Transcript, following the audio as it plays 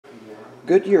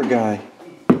Goodyear guy.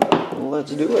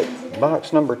 Let's do it.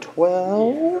 Box number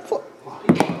 12.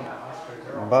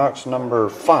 Box number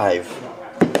 5.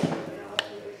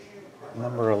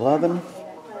 Number 11.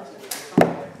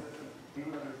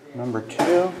 Number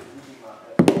 2.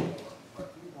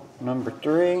 Number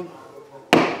 3.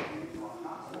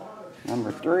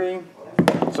 Number 3.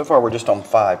 So far we're just on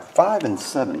 5. 5 and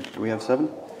 7. Do we have 7?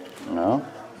 No.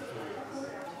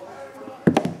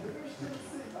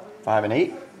 5 and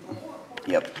 8?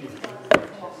 Yep.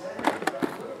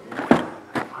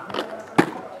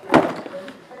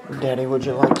 Daddy, would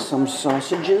you like some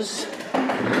sausages?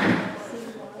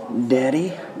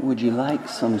 Daddy, would you like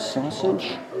some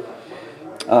sausage?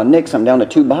 Nix, I'm down to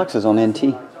 2 boxes on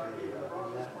NT.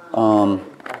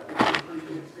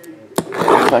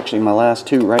 That's actually my last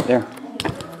 2 right there.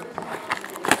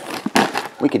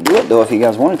 We could do it though if you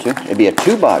guys wanted to. It'd be a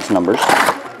 2-box numbers,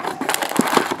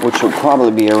 which would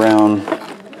probably be around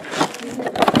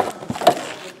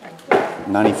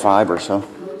 95 or so.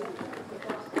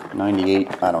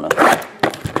 98, I don't know.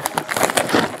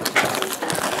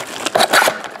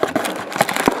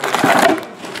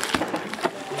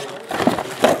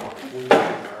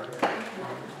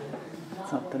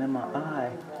 Something in my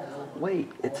eye.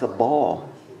 Wait, it's a ball.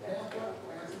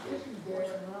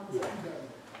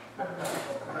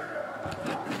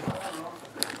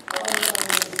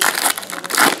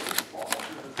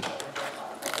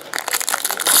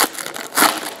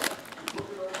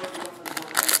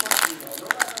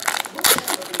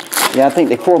 Yeah, I think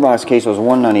the 4-box case was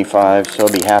 $195, so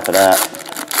it'll be half of that.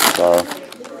 So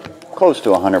close to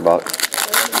 $100.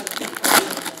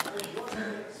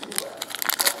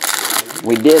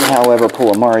 We did, however,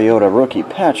 pull a Mariota rookie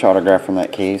patch autograph from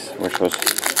that case, which was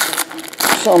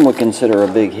some would consider a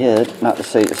big hit. Not to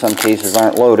say that some cases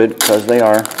aren't loaded, because they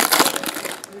are.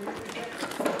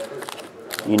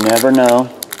 You never know.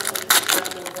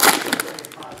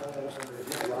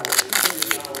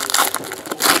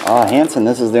 Hanson,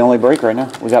 this is the only break right now.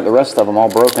 We got the rest of them all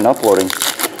broken uploading.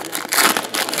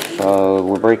 So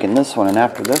we're breaking this one, and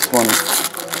after this one,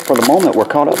 for the moment, we're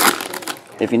caught up.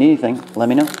 If you need anything, let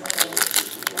me know.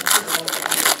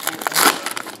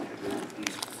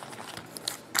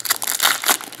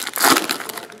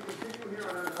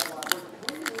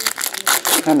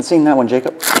 Haven't seen that one,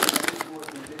 Jacob.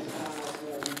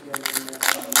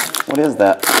 What is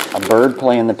that? A bird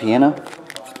playing the piano?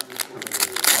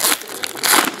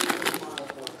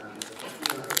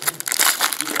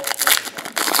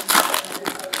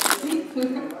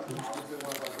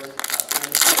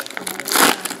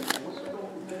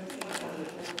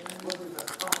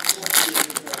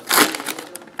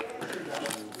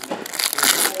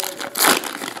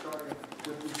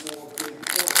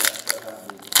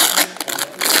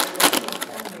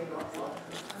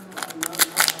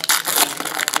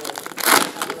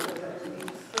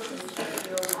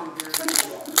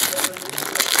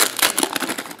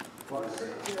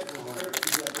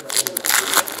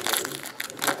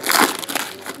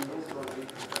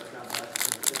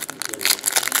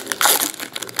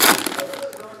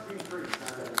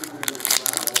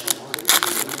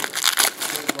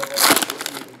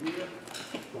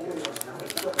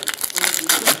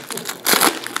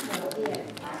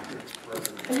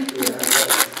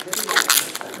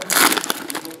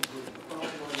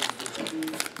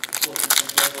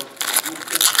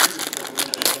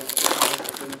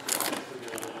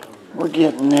 We're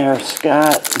getting there,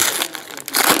 Scott.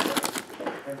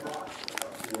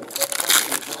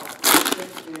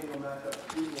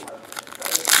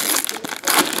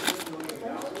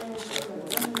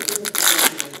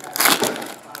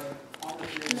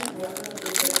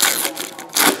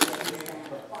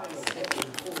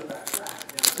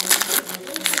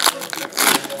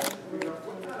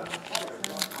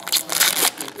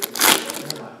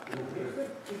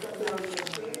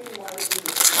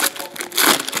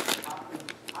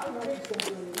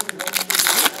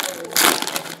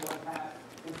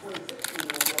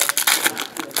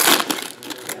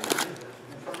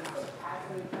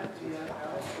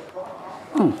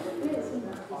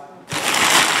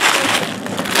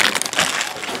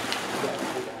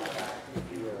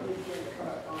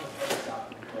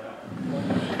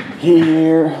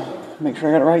 Here, make sure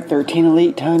I got it right. 13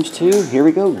 Elite times 2. Here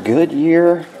we go.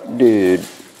 Goodyear, dude.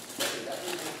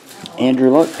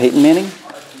 Andrew Luck, Peyton Manning.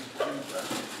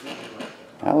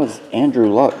 How was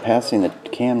Andrew Luck passing the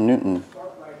Cam Newton?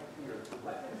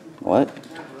 What?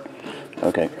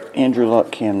 Okay, Andrew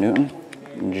Luck, Cam Newton.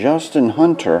 Justin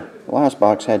Hunter. The last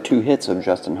box had 2 hits of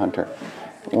Justin Hunter.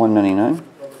 $1.99.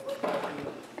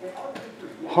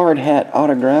 Hard hat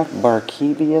autograph,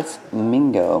 Barkevius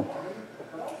Mingo.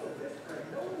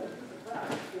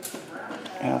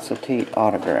 acetate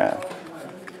autograph.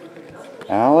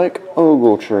 Alec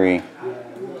Ogletree,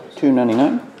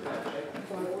 $2.99.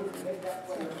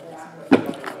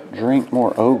 Drink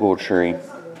more Ogletree.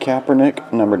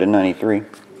 Kaepernick, number to 93.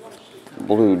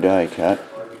 Blue die cut.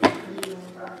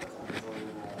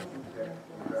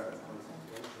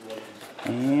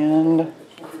 And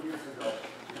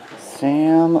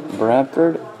Sam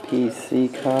Bradford, PC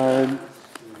card.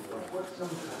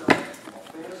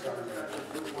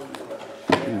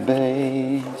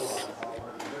 Base.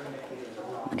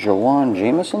 Jawan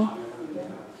Jameson.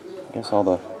 I guess all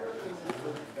the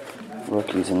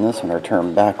rookies in this one are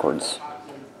turned backwards.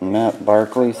 Matt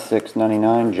Barkley,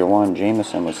 $6.99. Jawan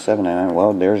Jameson was $7.99.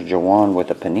 Well, there's Jawan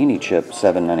with a Panini chip,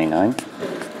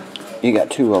 $7.99. You got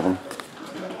two of them.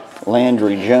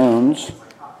 Landry Jones.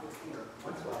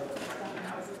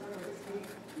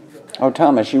 Oh,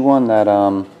 Thomas, you won that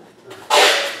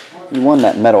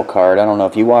metal card. I don't know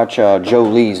if you watch Joe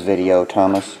Lee's video,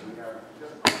 Thomas.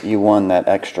 You won that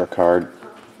extra card.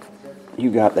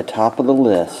 You got the top of the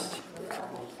list.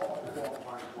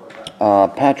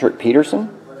 Patrick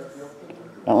Peterson.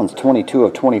 That one's 22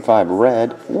 of 25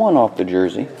 red. One off the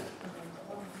jersey.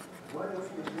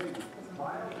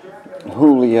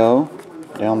 Julio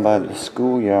down by the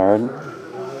schoolyard.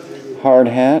 Hard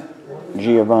hat.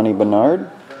 Giovanni Bernard.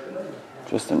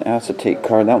 Just an acetate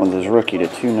card. That one's his rookie to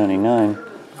 $2.99.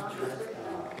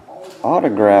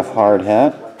 Autograph hard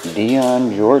hat.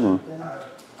 Dion Jordan.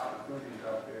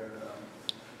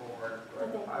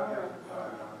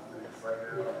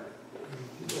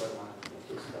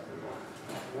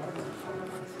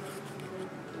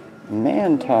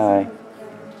 Manti.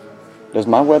 Does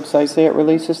my website say it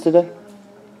releases today?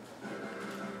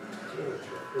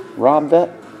 Rob Vet.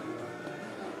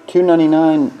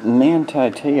 $2.99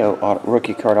 Manti Te'o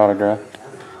rookie card autograph.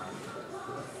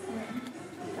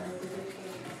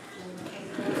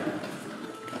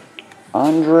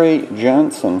 Andre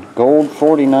Johnson, gold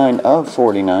 49 of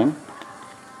 49.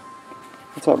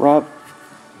 What's up, Rob?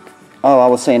 Oh, I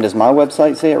was saying, does my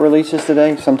website say it releases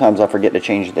today? Sometimes I forget to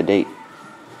change the date.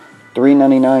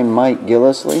 $3.99 Mike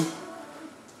Gillisley.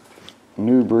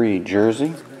 New breed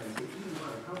jersey.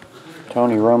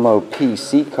 Tony Romo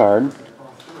PC card.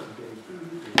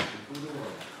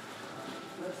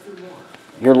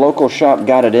 Your local shop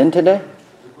got it in today?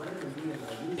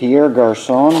 Pierre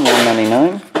Garçon,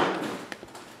 $1.99.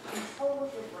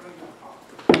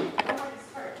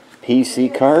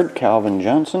 PC card, Calvin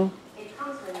Johnson.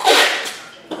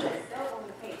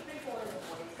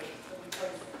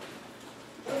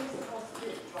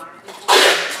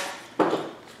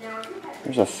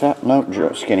 There's a fat,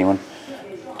 no, skinny one.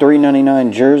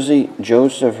 $3.99 jersey,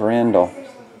 Joseph Randall.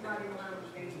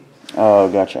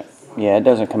 Oh, gotcha. Yeah, it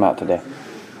doesn't come out today.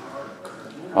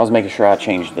 I was making sure I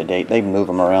changed the date. They move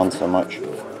them around so much.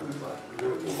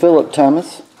 Philip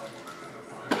Thomas.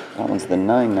 That one's the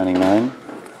 $9.99.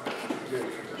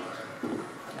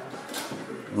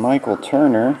 Michael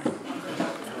Turner.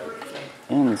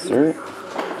 Insert.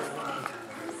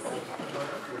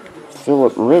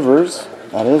 Philip Rivers.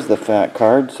 That is the fat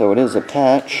card, so it is a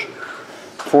patch.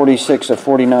 46 of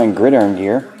 49 gridiron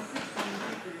gear.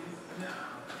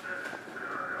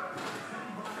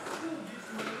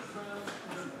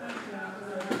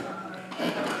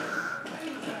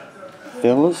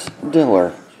 Phyllis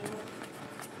Diller.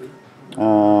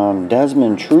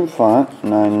 Desmond Trufant,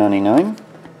 $9.99.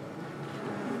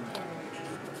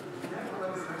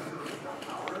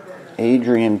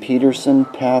 Adrian Peterson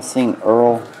passing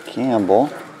Earl Campbell.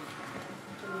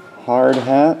 Hard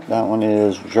hat, that one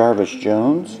is Jarvis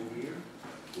Jones.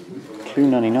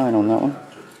 $2.99 on that one.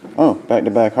 Oh,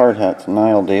 back-to-back hard hats,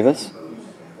 Niall Davis.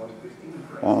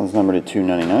 That one's numbered to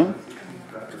 $2.99.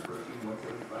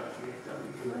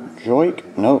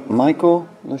 Joik, nope, Michael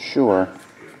LaSure.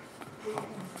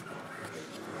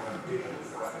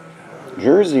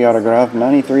 Jersey autograph,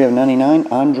 93 of 99,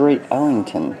 Andre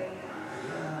Ellington.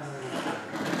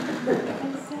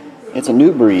 It's a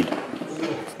new breed.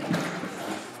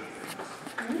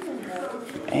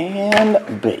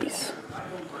 And base.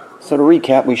 So to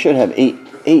recap, we should have eight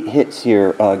hits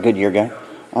here, Goodyear guy.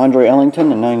 Andre Ellington,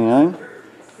 the 99.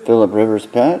 Philip Rivers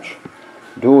patch.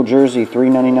 Dual jersey,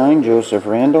 $3.99, Joseph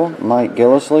Randall. Mike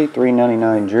Gillisley,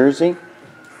 $3.99 jersey.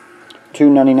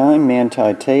 $2.99,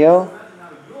 Manti Te'o.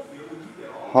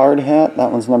 Hard hat,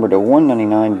 that one's numbered to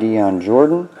 $1.99, Dion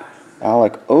Jordan.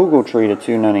 Alec Ogletree to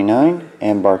 $2.99.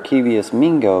 And Barkevius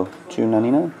Mingo,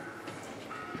 $2.99.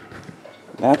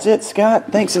 That's it,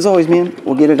 Scott. Thanks as always, man.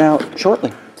 We'll get it out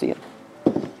shortly. See ya.